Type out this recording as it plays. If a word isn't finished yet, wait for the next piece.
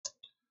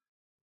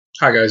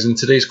Hi guys, in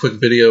today's quick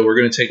video we're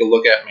going to take a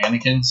look at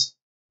mannequins.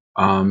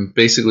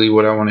 Basically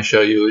what I want to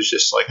show you is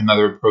just like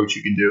another approach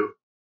you can do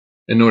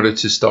in order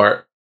to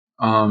start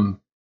with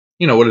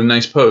a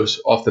nice pose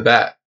off the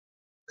bat,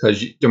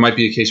 because there might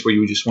be a case where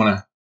you just want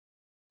to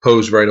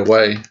pose right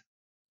away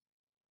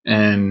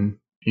and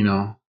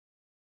not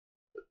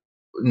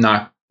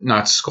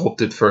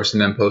sculpt it first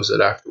and then pose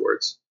it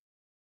afterwards.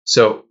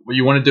 So what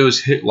you want to do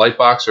is hit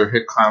Lightbox or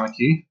hit Command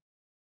key,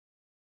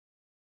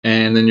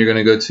 and then you're going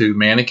to go to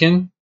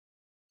Mannequin.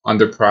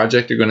 Under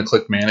Project, you're going to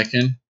click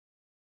Mannequin,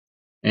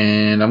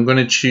 and I'm going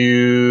to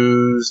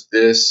choose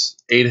this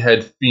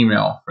 8-head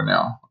female for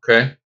now.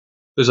 Okay,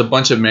 there's a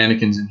bunch of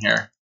mannequins in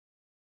here,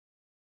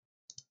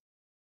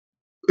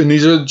 and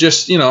these are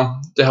just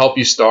to help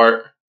you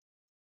start.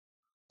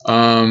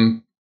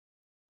 I'll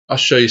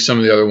show you some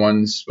of the other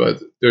ones,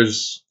 but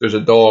there's a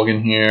dog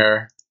in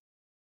here,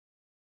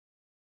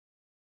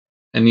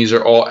 and these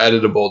are all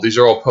editable. These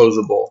are all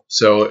posable.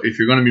 So if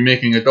you're going to be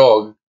making a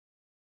dog,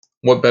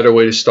 what better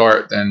way to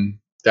start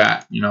than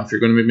that? If you're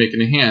going to be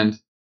making a hand,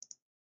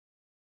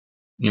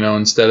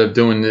 instead of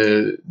doing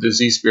the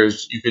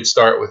Z-spears, you could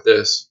start with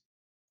this.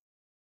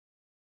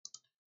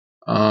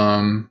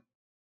 There's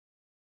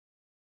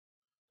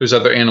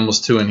other animals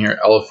too in here,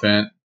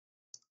 elephant.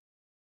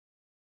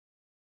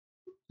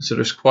 So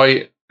there's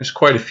quite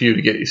a few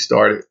to get you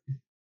started.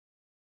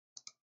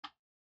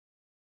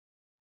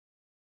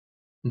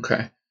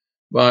 Okay,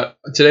 but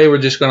today we're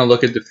just going to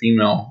look at the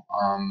female,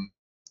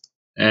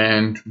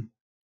 and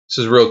this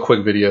is a real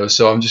quick video,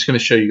 so I'm just going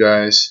to show you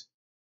guys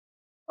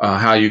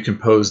how you can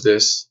pose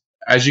this.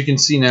 As you can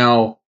see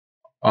now,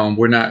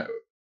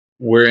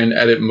 we're in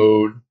edit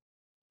mode.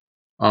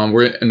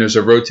 And there's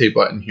a rotate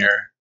button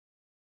here.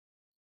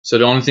 So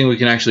the only thing we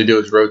can actually do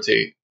is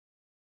rotate.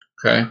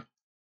 Okay.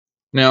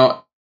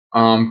 Now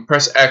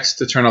press X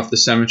to turn off the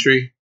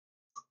symmetry.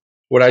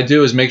 What I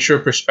do is make sure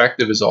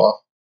perspective is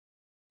off.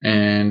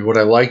 And what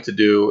I like to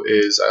do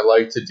is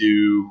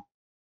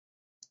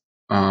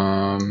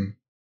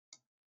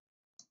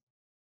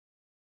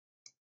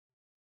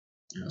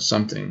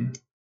something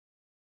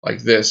like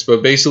this.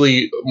 But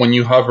basically, when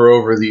you hover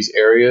over these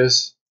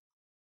areas,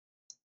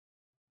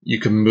 you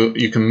can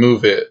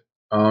move it.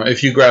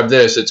 If you grab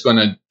this, it's going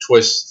to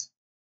twist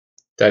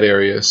that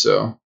area.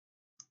 So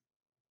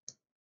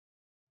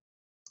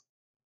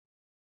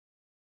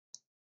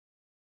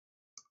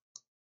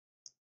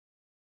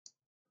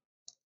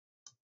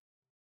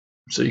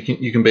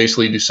you can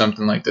basically do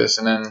something like this.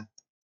 And then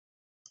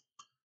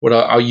what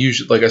I'll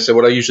usually, like I said,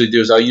 what I usually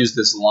do is I'll use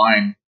this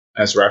line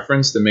as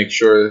reference to make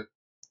sure,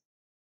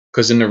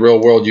 because in the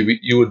real world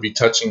you would be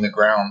touching the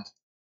ground,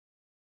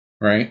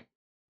 right?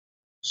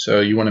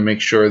 So you want to make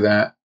sure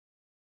that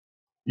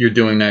you're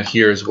doing that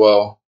here as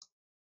well.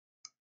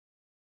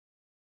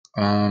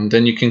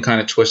 Then you can kind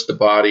of twist the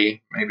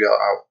body. Maybe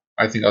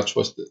I think I'll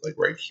twist it like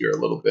right here a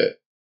little bit,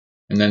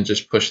 and then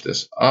just push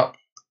this up,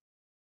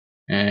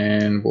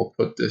 and we'll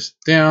put this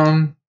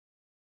down.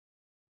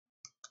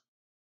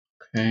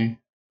 Okay.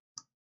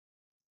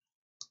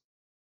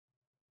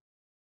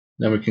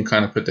 Then we can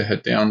kind of put the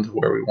head down to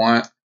where we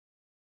want.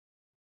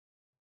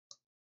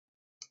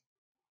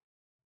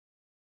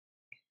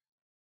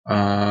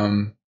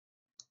 And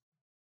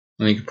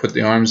you can put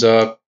the arms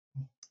up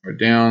or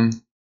down.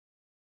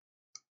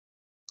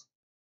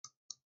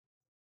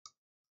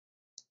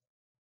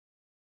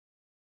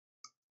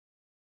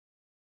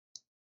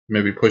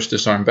 Maybe push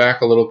this arm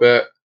back a little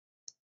bit,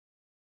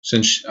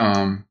 since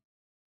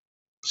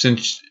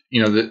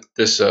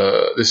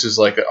this is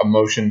like a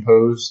motion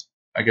pose,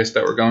 I guess,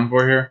 that we're going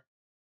for here.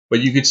 But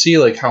you could see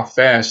like how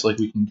fast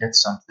we can get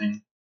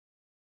something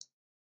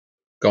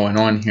going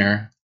on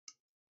here.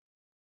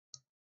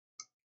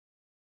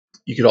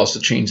 You could also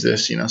change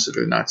this, so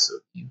they're not so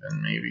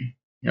even. Maybe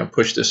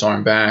push this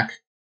arm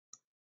back.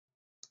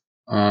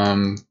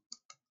 I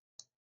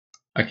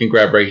can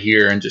grab right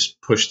here and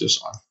just push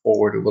this arm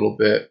forward a little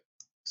bit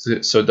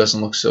so it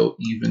doesn't look so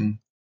even.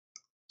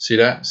 See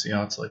that? See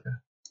how it's like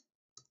a...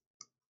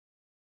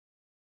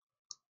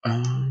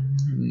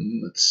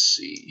 let's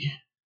see.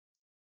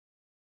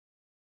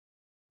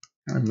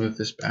 I'm gonna move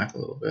this back a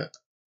little bit.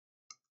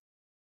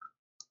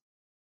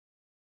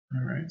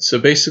 All right. So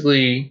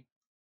basically,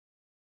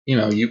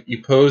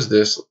 you pose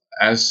this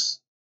as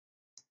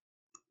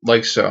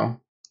like so.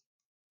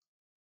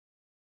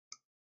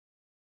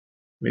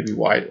 Maybe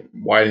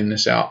widen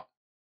this out.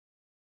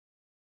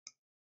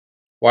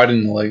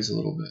 Widen the legs a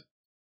little bit.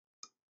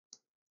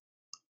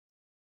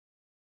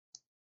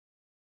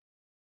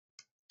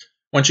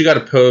 Once you got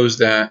a pose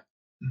that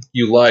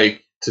you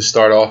like to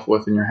start off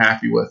with and you're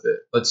happy with it,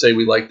 let's say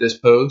we like this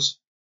pose.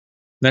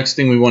 Next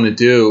thing we want to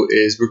do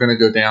is we're going to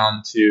go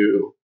down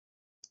to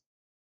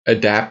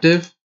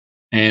adaptive,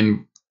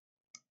 and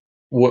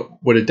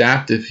what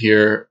adaptive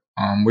here,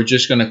 we're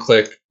just going to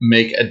click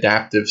make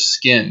adaptive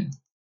skin,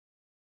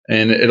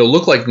 and it'll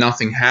look like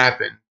nothing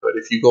happened, but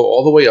if you go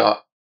all the way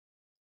up,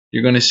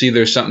 you're going to see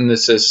there's something that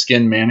says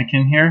skin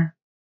mannequin here.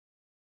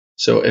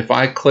 So if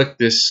I click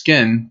this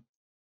skin,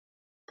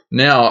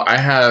 now I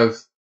have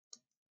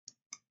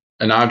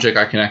an object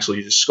I can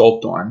actually just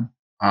sculpt on.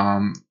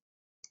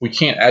 We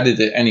can't edit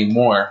it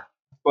anymore,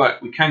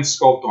 but we can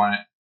sculpt on it.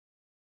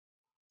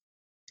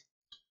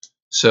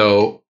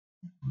 So,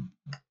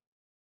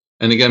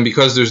 and again,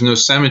 because there's no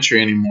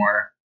symmetry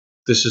anymore,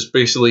 this is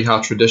basically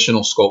how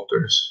traditional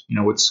sculptors,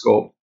 would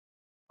sculpt.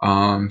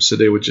 So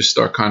they would just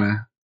start kind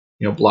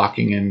of,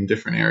 blocking in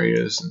different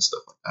areas and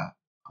stuff like that.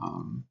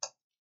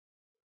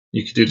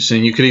 You could do the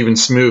same. You could even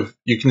smooth.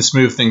 You can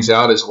smooth things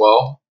out as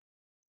well.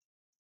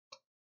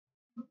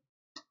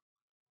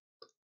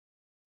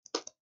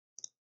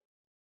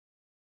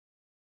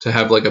 To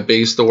have like a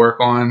base to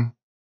work on.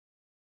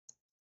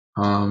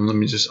 Let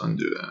me just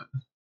undo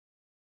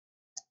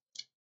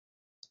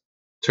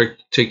that.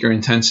 Take your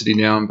intensity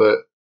down, but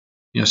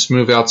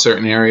smooth out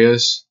certain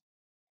areas.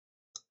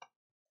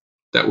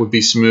 That would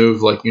be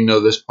smooth. Like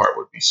this part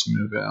would be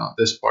smooth out.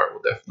 This part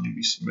will definitely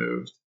be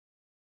smooth.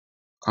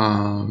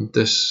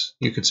 This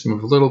you could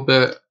smooth a little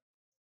bit.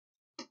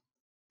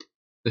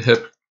 The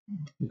hip,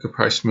 you could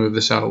probably smooth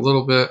this out a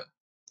little bit.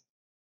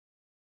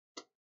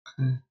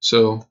 Okay,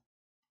 so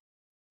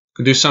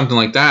could do something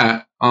like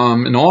that.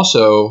 And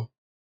also,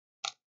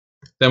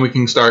 then we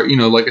can start,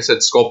 like I said,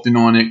 sculpting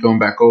on it, going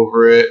back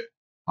over it.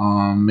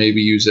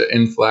 Maybe use an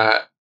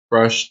in-flat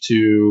brush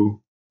to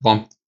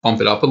bump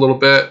it up a little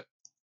bit.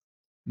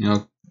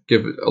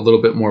 Give it a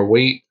little bit more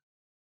weight.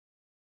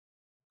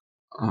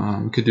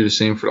 We could do the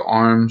same for the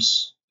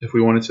arms if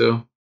we wanted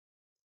to.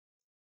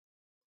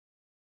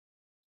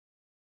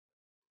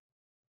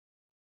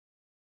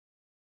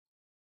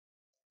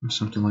 Or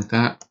something like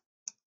that.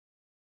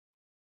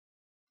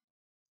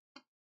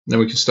 Then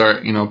we can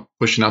start,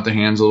 pushing out the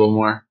hands a little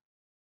more.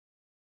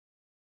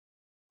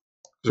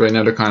 Because right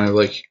now they're kind of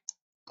like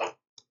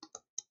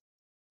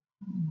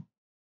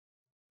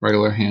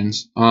regular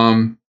hands.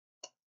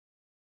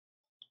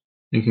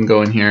 You can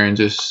go in here and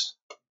just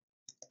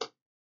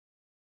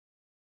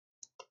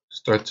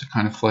start to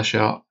kind of flesh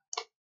out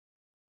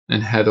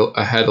and head a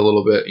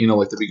little bit,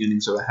 like the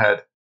beginnings of a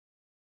head.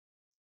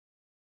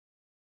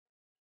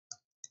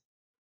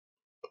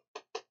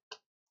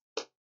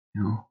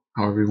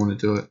 However you want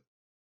to do it.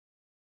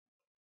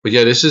 But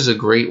yeah, this is a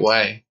great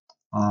way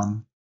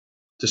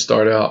to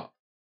start out.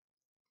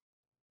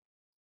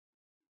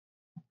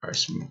 Probably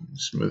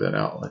smooth that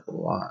out like a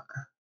lot.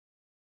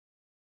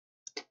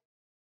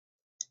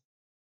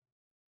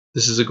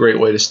 This is a great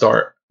way to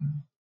start.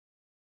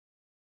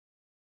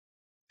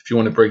 If you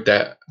want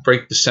to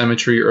break the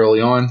symmetry early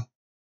on,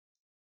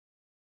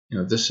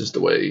 this is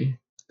the way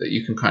that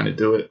you can kind of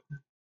do it.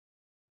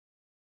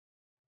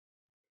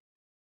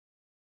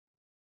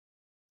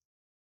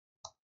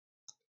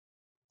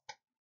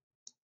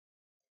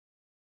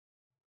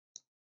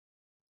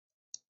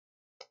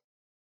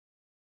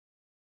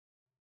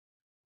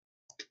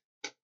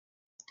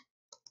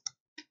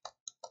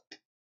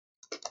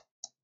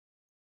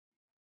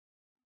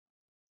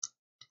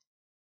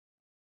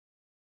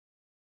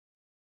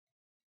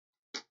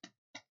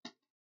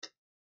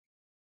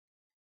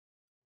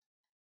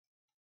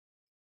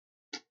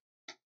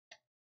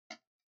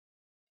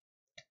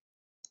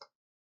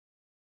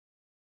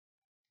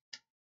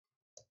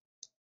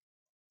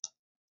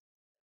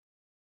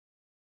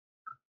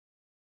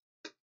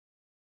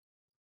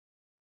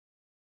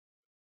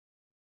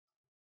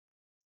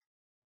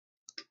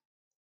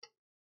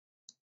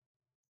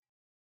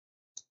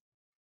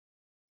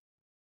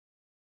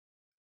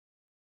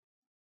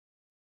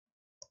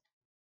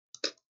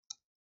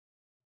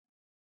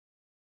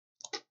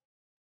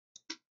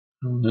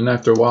 And then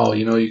after a while,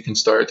 you can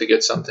start to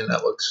get something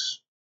that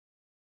looks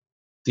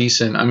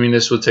decent. I mean,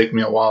 this would take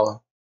me a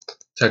while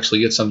to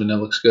actually get something that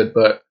looks good,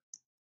 but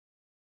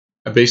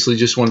I basically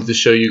just wanted to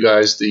show you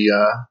guys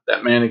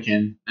that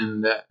mannequin,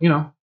 and that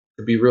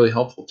could be really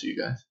helpful to you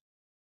guys.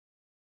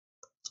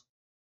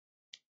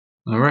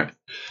 All right,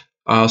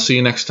 I'll see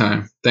you next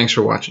time. Thanks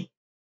for watching.